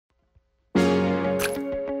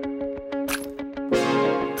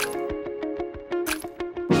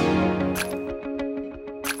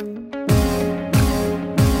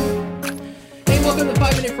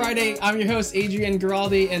Friday. I'm your host, Adrian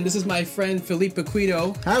Giraldi, and this is my friend, Felipe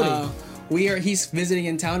Paquito. Howdy. He's visiting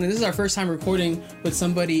in town, and this is our first time recording with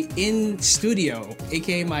somebody in studio,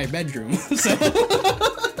 aka my bedroom. So,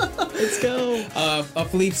 let's go.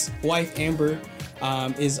 Felipe's wife, Amber,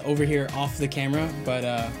 is over here off the camera,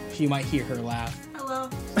 but you might hear her laugh. Hello.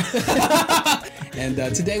 And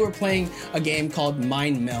today we're playing a game called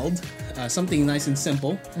Mind Meld, something nice and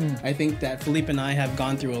simple. I think that Felipe and I have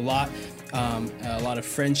gone through a lot of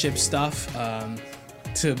friendship stuff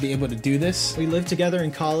to be able to do this. We lived together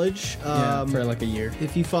in college. For like a year.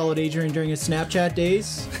 If you followed Adrian during his Snapchat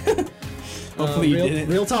days. Hopefully you didn't.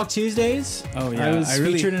 Real Talk Tuesdays. Oh yeah, I was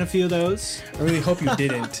featured in a few of those. I really hope you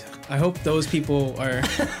didn't. I hope those people are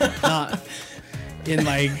not in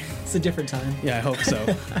like... It's a different time. Yeah, I hope so.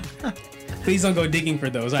 Please don't go digging for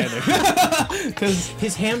those either. Because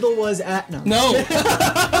his handle was at... No.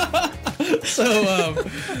 So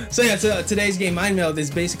today's game, Mind Meld, is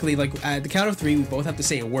basically like at the count of 3, we both have to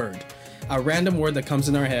say a word. A random word that comes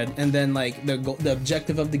in our head, and then like the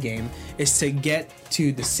objective of the game is to get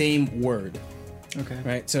to the same word. Okay.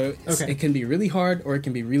 Right? So it can be really hard or it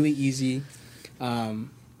can be really easy. But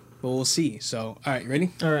we'll see. So, all right, you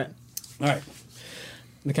ready? All right.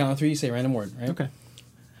 The count of 3, you say a random word, right? Okay.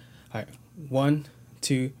 All right. 1,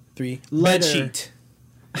 2, 3. Letter.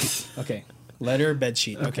 Bedsheet. Okay. Letter,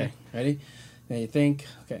 bedsheet. Okay. Ready? Then you think.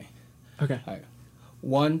 Okay. Okay. All right.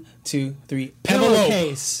 1, 2, 3.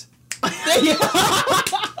 Pillowcase.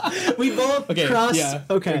 We both crossed. Yeah.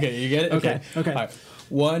 Okay. Okay. You get it. Okay. All right.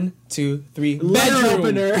 1, 2, 3. Letter Bedroom.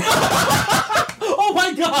 opener. Oh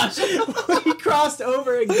my gosh. We crossed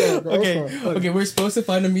over again. Okay. We're supposed to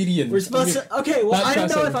find a median. We're supposed to. Okay. Well, I don't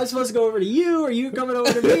know if I'm supposed to go over to you or you coming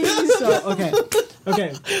over to me. So okay.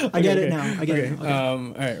 I get it now. I get it. Okay. All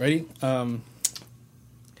right. Ready? All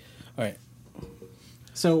right.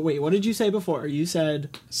 So wait, what did you say before? You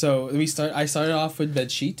said. So I started off with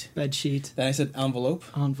bedsheet. Bedsheet. Then I said envelope.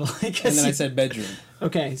 Envelope. And then I said bedroom.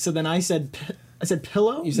 Okay. So then I said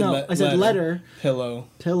pillow. You said I said letter. Pillow.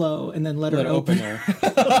 And then letter opener.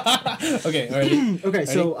 Okay. Ready? Okay.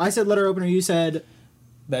 So I said letter opener. You said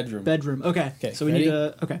bedroom. Okay. So we ready? need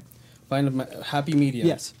to. Okay. Find a happy medium.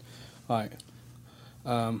 Yes. All right.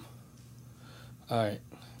 All right.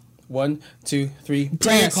 1, 2, 3.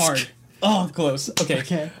 Playing card. Oh, close.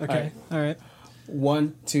 Okay. All right.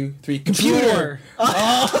 1, 2, 3. Computer.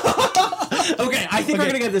 Okay, I think we're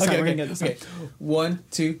gonna get this. Okay. 1,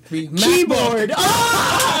 2, 3. Keyboard. MacBook.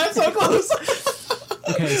 Ah, so close.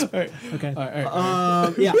 Okay. All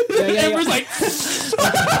right. Yeah. Amber's like.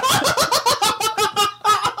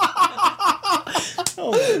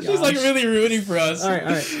 Oh my She's like really rooting for us. All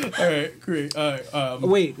right. Great. All right.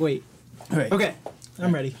 Wait. All right. Okay,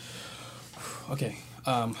 I'm ready. Okay.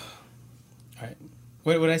 All right.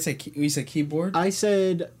 What did I say? You said keyboard? I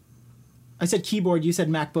said keyboard. You said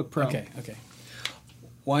MacBook Pro. Okay.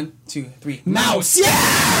 1, 2, 3. Mouse.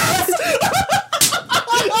 Yes.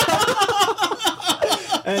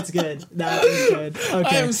 That's good. That was good.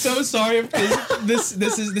 Okay. I am so sorry because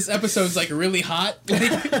this episode's like really hot.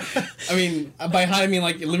 Like, I mean, by hot I mean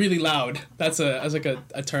like really loud. That's like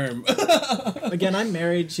a term. Again, I'm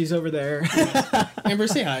married. She's over there. Amber,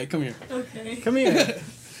 say hi. Come here. Okay. Come here.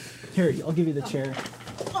 Here, I'll give you the chair.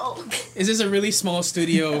 Oh. Is this a really small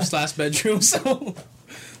studio / bedroom? So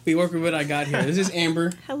we work with what I got here. This is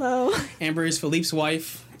Amber. Hello. Amber is Philippe's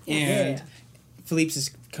wife, and Philippe's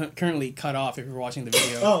is currently cut off if you're watching the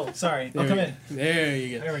video. Oh, sorry. I'll come in. There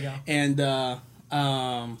you go. There we go. And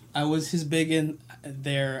I was his big in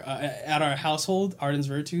there at our household, Ardens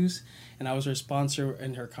Virtus, and I was her sponsor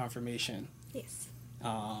in her confirmation. Yes.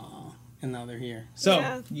 And now they're here.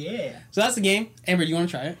 So Yeah. So that's the game. Amber, do you want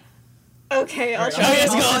to try it? Okay, I'll try. Okay,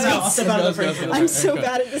 let's go. I'll step out of the frame. I'm so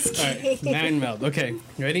bad at this All game. right, Mind Meld. Okay,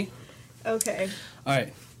 you ready? Okay. All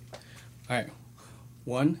right.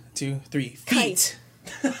 1, 2, 3. Kite.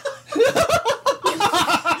 Feet.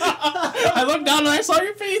 I looked down and I saw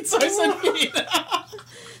your feet, so I said feet.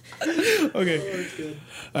 Okay. Oh, that's good.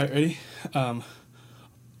 All right, ready?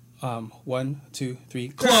 1, 2, 3.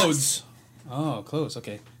 Clothes. Oh, clothes.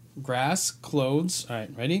 Okay. Grass, clothes. All right,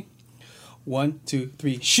 ready? 1, 2,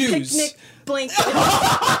 3. Shoes. Picnic blanket.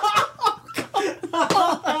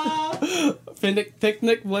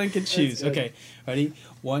 Picnic blanket shoes. good. Okay, ready?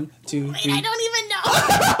 1, 2, 3. Wait, I don't even know.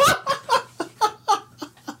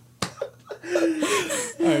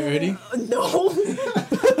 All right, ready? No.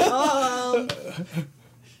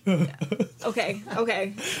 Okay. All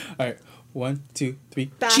right, 1, 2, 3.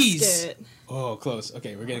 Basket. Cheese. Oh, close.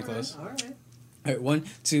 Okay, we're getting close. All right. All right, 1,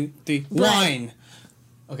 2, 3. Bread. Wine.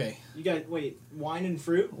 Okay. You got wine and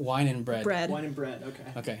fruit. Wine and bread. Bread. Wine and bread. Okay.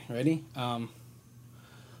 Okay, ready?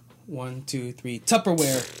 1, 2, 3.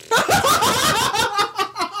 Tupperware.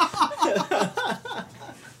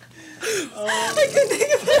 I couldn't think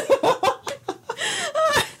of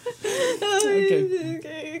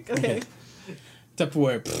it. Okay.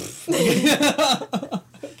 Tupperware.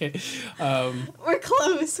 Okay. We're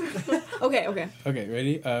close. Okay. Okay,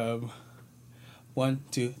 ready? 1,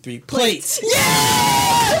 2, 3. Plates.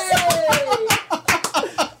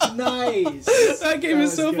 Nice. That game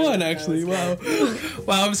is so good. fun, actually. Wow.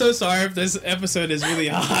 Wow, I'm so sorry if this episode is really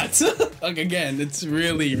hot. Like, again, it's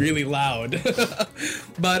really, really loud.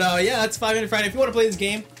 But, yeah, that's 5 Minute Friday. If you want to play this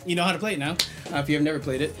game, you know how to play it now. If you have never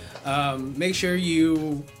played it. Make sure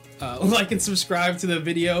you like and subscribe to the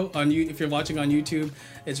video on if you're watching on YouTube.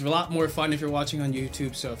 It's a lot more fun if you're watching on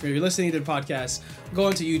YouTube. So if you're listening to the podcast, go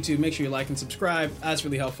onto YouTube. Make sure you like and subscribe. That's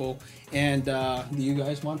really helpful. And do you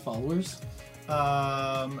guys want followers?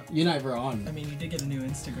 You're never on. I mean, you did get a new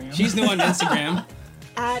Instagram. She's new on Instagram.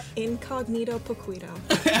 At Incognito Paquito.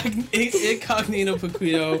 Incognito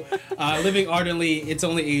Paquito. Living Ardently. It's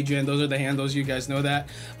only Adrian. Those are the handles. You guys know that.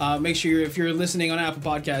 Make sure if you're listening on Apple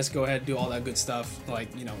Podcasts, go ahead and do all that good stuff. Like,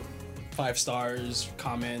 5 stars,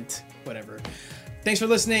 comment, whatever. Thanks for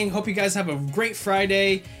listening. Hope you guys have a great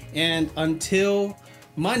Friday. And until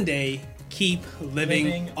Monday, keep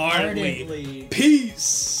living ardently.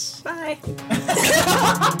 Peace. Bye.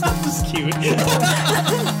 That's cute.